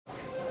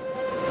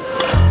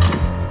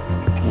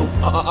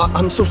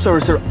I'm so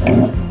sorry, sir.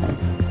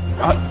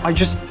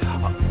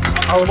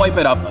 I'll wipe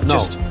it up.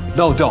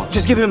 No, don't.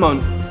 Just give me a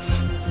moment.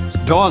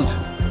 Don't.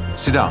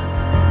 Sit down.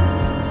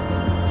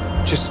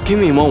 Just give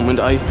me a moment.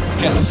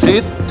 Just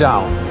sit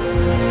down.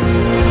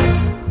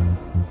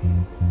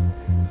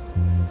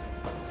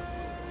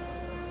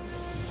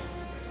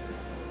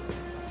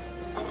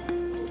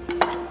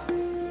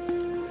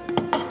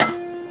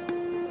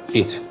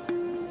 Eat.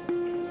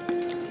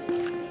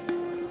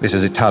 This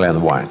is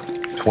Italian wine,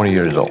 20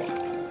 years old.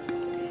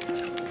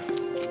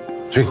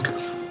 Drink.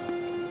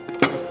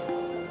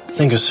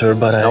 Thank you, sir,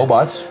 but No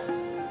buts.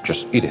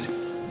 Just eat it.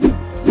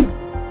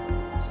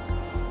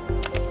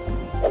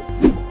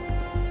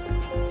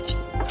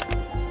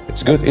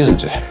 It's good,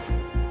 isn't it?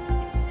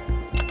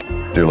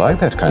 Do you like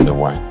that kind of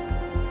wine?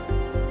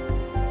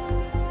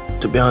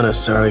 To be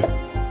honest, sir,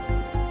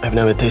 I've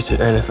never tasted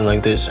anything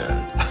like this.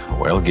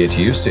 Well, get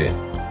used to it.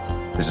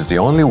 This is the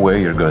only way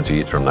you're going to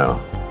eat from now.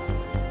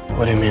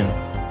 What do you mean?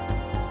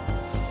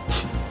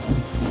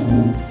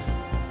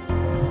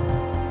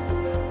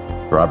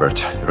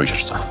 Robert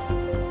Richardson.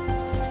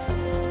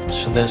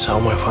 So that's how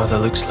my father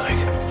looks like.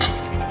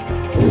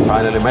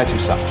 Finally met you,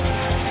 son.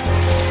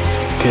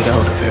 Get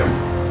out of here.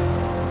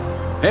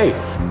 Hey,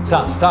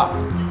 son, stop.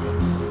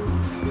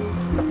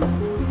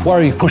 Why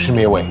are you pushing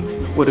me away?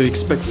 What do you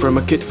expect from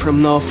a kid from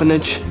an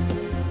orphanage?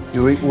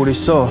 You read what he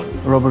saw,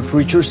 Robert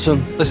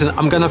Richardson. Listen,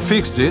 I'm gonna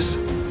fix this.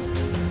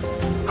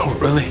 Oh,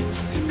 really?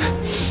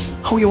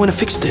 How you want to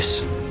fix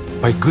this?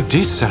 By good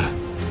deeds, son.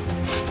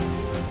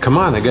 Come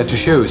on, I got to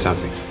show you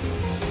something.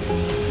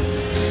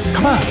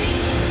 Come on.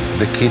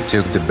 The kid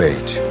took the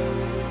bait.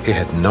 He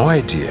had no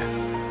idea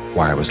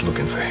why I was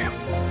looking for him.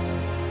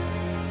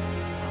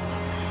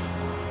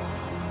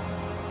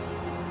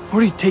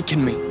 Where are you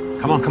taking me?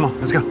 Come on,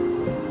 let's go.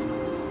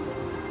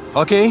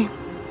 Okay,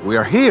 we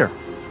are here.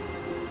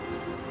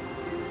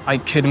 Are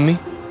you kidding me?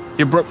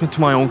 You brought me to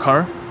my own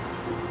car?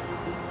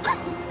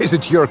 Is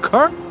it your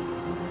car?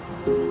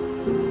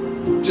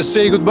 Just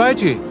say goodbye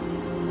to it.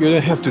 You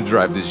don't have to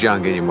drive this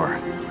junk anymore.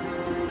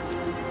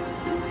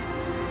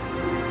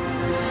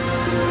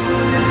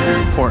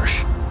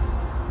 Porsche.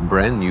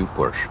 Brand new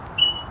Porsche.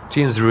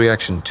 Tim's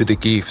reaction to the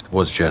gift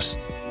was just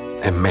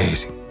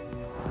amazing.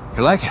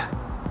 You like it?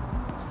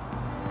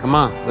 Come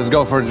on, let's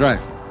go for a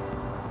drive.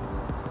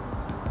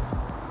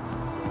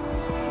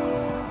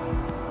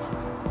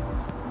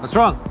 What's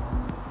wrong?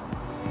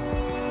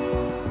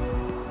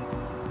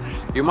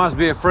 You must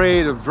be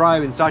afraid of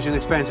driving such an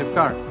expensive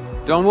car.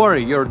 Don't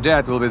worry, your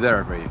dad will be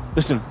there for you.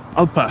 Listen,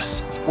 I'll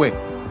pass. Wait.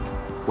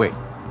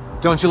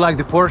 Don't you like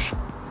the Porsche?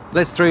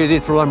 Let's trade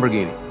it for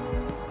Lamborghini.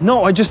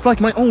 No, I just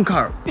like my own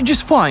car. It's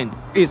just fine.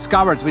 It's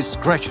covered with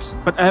scratches.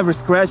 But every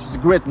scratch is a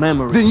great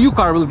memory. The new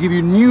car will give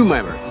you new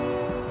memories.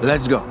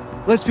 Let's go.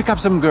 Let's pick up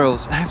some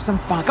girls and have some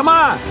fun. Come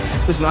on!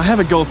 Listen, I have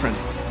a girlfriend,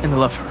 and I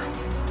love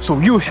her. So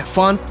you have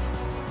fun,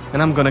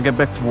 and I'm gonna get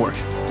back to work.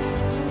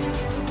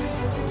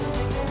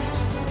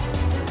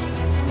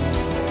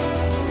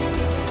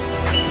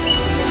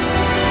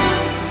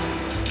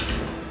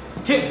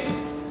 Tim!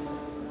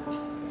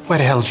 Where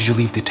the hell did you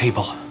leave the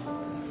table?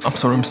 I'm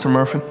sorry, Mr.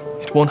 Murphy.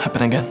 It won't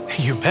happen again.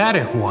 You bet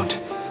it won't.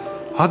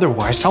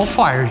 Otherwise, I'll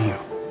fire you.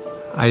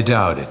 I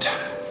doubt it.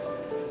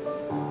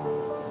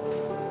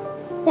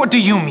 What do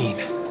you mean?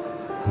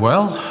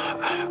 Well,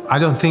 I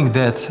don't think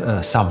that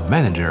some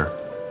manager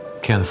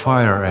can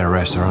fire a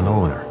restaurant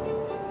owner.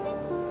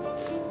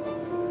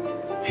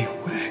 Hey,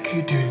 what the heck are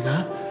you doing,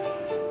 huh?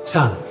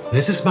 Son,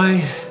 this is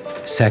my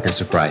second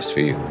surprise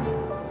for you.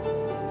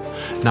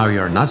 Now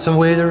you're not some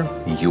waiter,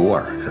 you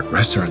are a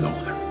restaurant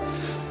owner.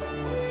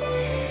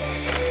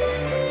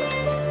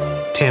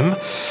 Tim,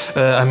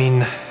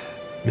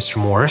 Mr.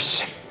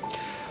 Morris,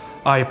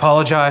 I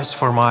apologize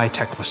for my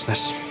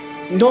tactlessness.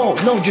 No,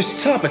 just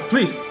stop it,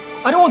 please.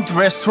 I don't want the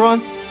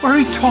restaurant. What are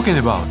you talking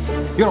about?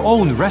 Your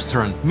own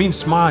restaurant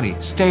means money,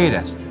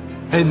 status,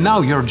 and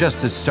now you're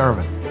just a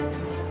servant.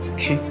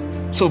 Okay,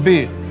 so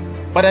be it.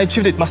 But I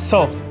achieved it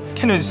myself.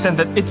 Can you understand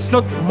that it's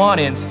not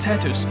money and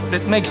status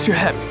that makes you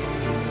happy?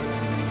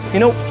 You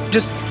know,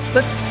 just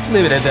let's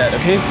leave it at that,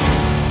 okay?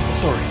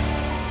 Sorry.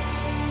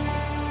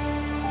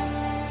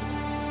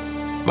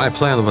 My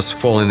plan was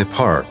falling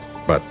apart,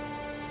 but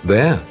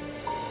then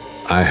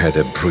I had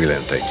a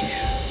brilliant idea.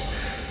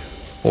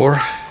 Or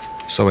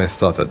so I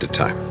thought at the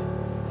time.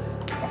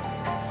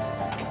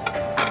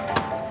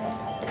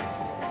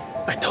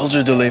 I told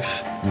you to leave.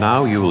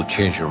 Now you will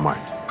change your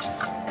mind.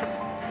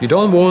 You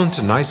don't want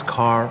a nice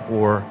car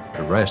or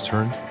a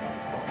restaurant?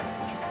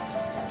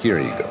 Here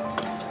you go.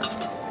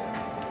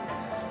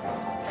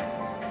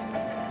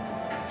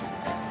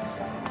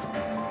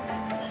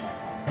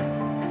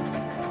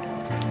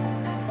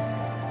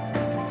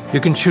 You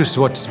can choose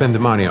what to spend the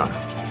money on.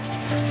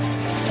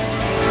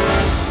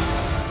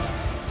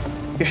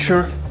 You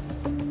sure?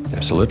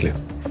 Absolutely.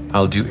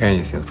 I'll do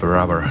anything for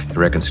our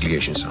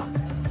reconciliation zone.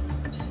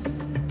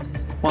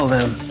 Well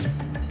then.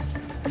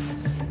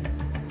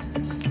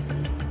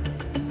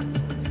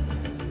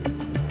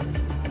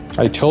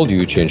 I told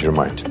you changed your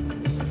mind.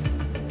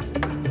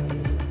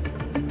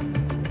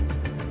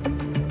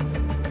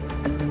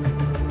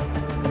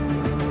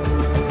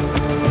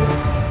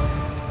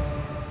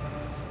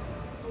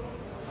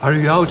 Are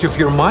you out of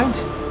your mind?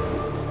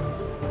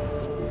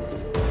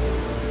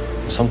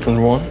 Something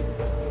wrong?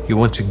 You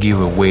want to give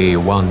away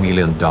 $1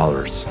 million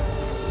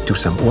to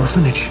some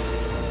orphanage?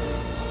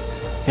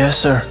 Yes,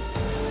 sir.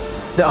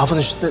 The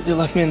orphanage that you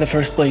left me in the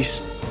first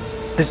place.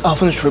 This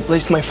orphanage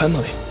replaced my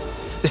family.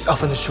 This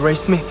orphanage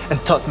raised me and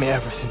taught me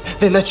everything.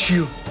 They're not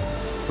you,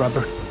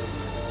 Robert.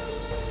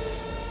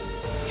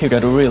 You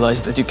gotta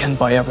realize that you can't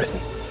buy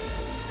everything,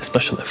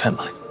 especially a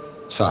family.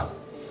 Son.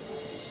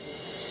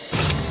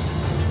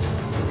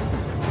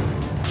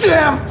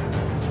 Damn!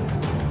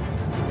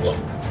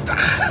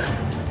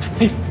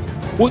 Hey,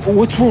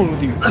 what's wrong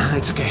with you?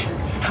 It's okay.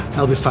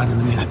 I'll be fine in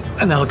a minute,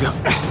 and I'll go.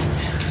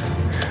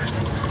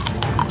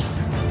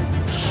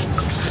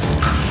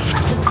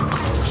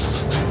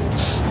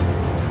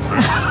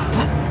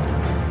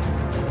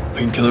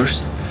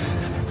 Painkillers?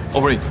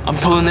 Oh wait, I'm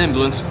calling an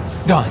ambulance.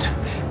 Don't.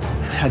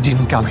 I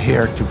didn't come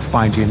here to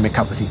find you and make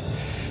up with you.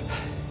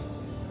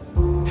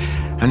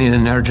 I need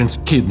an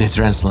urgent kidney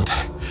transplant.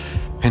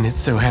 And it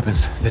so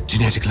happens that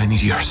genetically I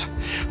need yours.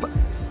 But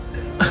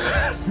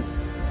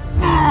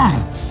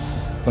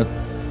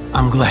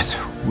I'm glad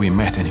we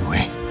met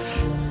anyway.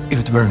 If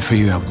it weren't for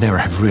you, I would never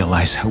have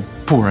realized how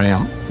poor I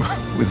am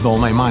with all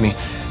my money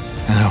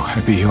and how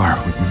happy you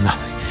are with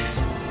nothing.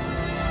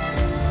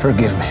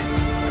 Forgive me.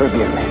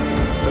 Forgive me.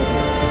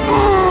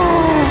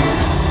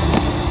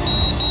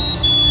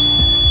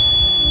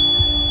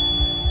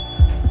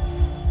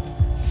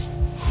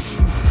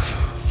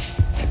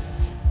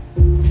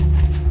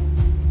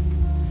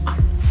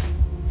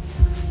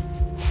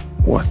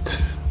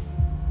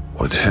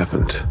 What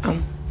happened?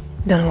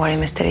 Don't worry,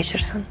 Mr.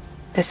 Richardson.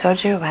 The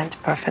surgery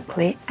went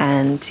perfectly,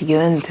 and you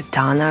and the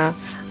donor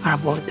are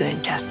both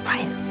doing just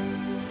fine.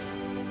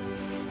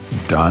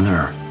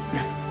 Donor?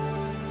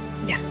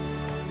 Yeah.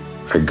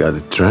 I got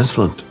a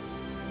transplant?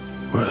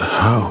 Well,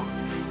 how?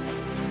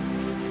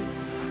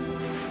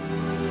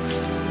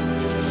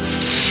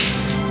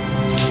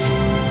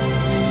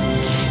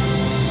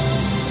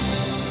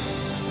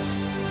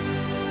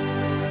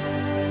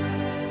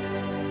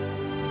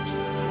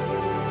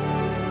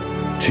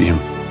 Jim.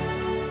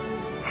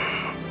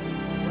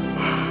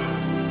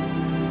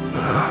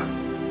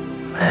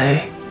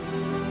 Hey.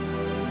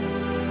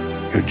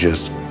 You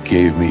just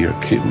gave me your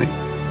kidney.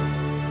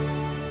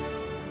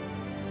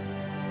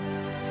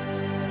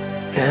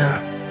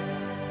 Yeah,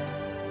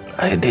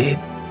 I did.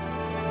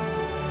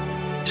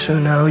 So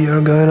now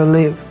you're going to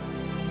live.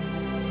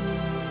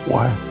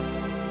 Why?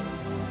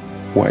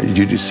 Why did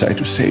you decide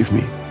to save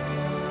me?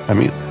 I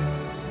mean,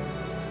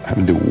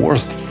 I'm the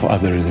worst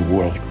father in the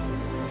world.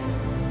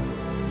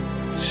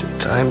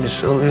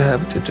 Sometimes all you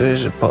have to do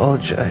is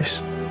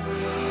apologize.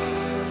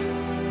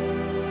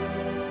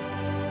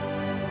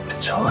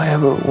 That's all I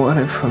ever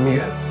wanted from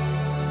you,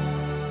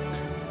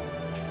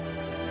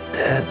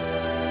 Dad.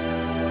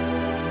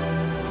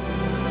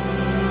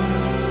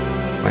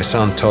 My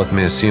son taught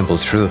me a simple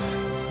truth.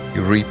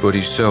 You reap what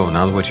you sow,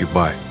 not what you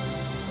buy.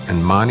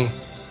 And money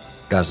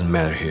doesn't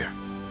matter here.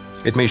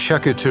 It may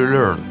shock you to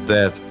learn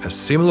that a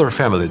similar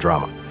family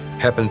drama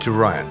happened to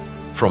Ryan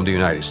from the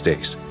United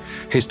States.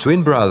 His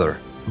twin brother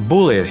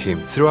bullied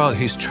him throughout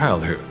his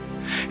childhood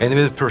and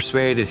even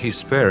persuaded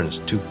his parents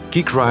to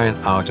kick Ryan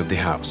out of the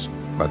house.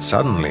 But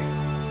suddenly,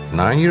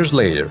 9 years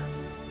later,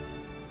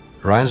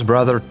 Ryan's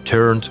brother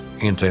turned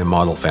into a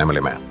model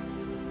family man.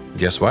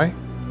 Guess why?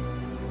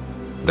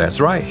 That's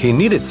right, he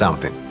needed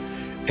something,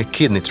 a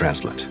kidney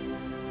transplant.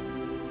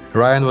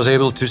 Ryan was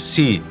able to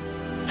see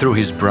through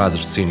his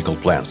brother's cynical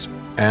plans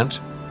and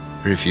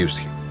refused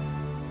him.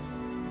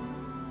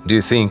 Do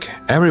you think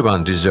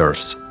everyone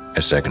deserves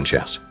a second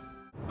chance?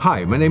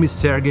 Hi, my name is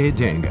Sergey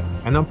Denga,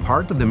 and I'm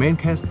part of the main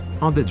cast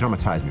on the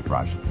DramatizeMe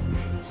project.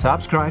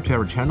 Subscribe to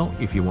our channel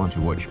if you want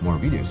to watch more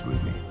videos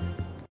with me.